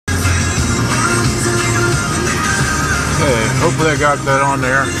Okay, hopefully I got that on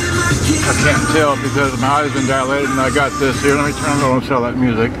there. I can't tell because my eyes been dilated, and I got this here. Let me turn it on and sell that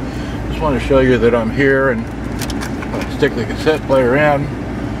music. Just want to show you that I'm here, and I'll stick the cassette player in.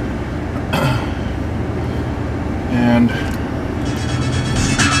 And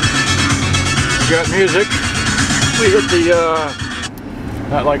we got music. We hit the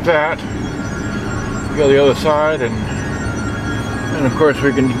not like that. We go the other side, and of course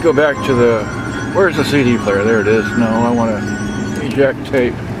we can go back to the, where's the CD player? There it is. No, I want to eject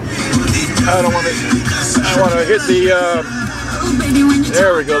tape. I don't want to, I want to hit the,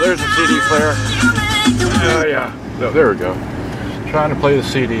 there we go, there's the CD player. Yeah, so there we go. Trying to play the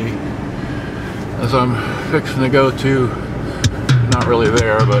CD as I'm fixing to go to, not really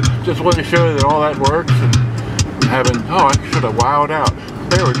there, but just wanted to show you that all that works, and having, oh, I should have wowed out.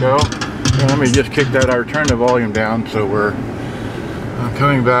 There we go. And let me just kick that, I turned the volume down, so we're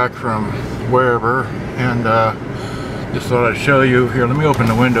coming back from wherever, and just thought I'd show you here. Let me open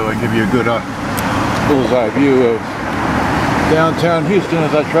the window and give you a good bullseye view of downtown Houston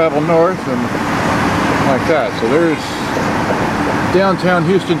as I travel north, and like that. So there's downtown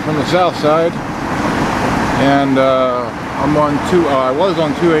Houston from the south side, and I'm on I was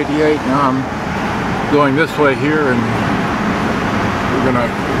on 288. Now I'm going this way here, and we're gonna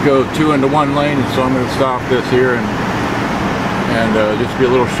go 2 into 1 lane, so I'm gonna stop this here and just be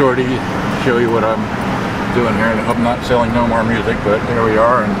a little shorty, show you what I'm doing here. And I hope I'm not selling no more music, but there we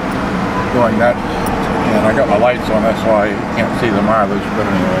are, and going that, and I got my lights on, that's why you can't see the mileage, but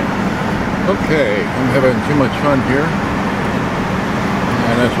anyway. Okay, I'm having too much fun here,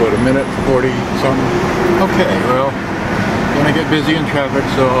 and that's what, 1:40 something. Okay, well, gonna get busy in traffic,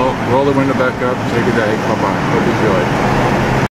 so I'll roll the window back up, say good day, bye-bye, hope you enjoy.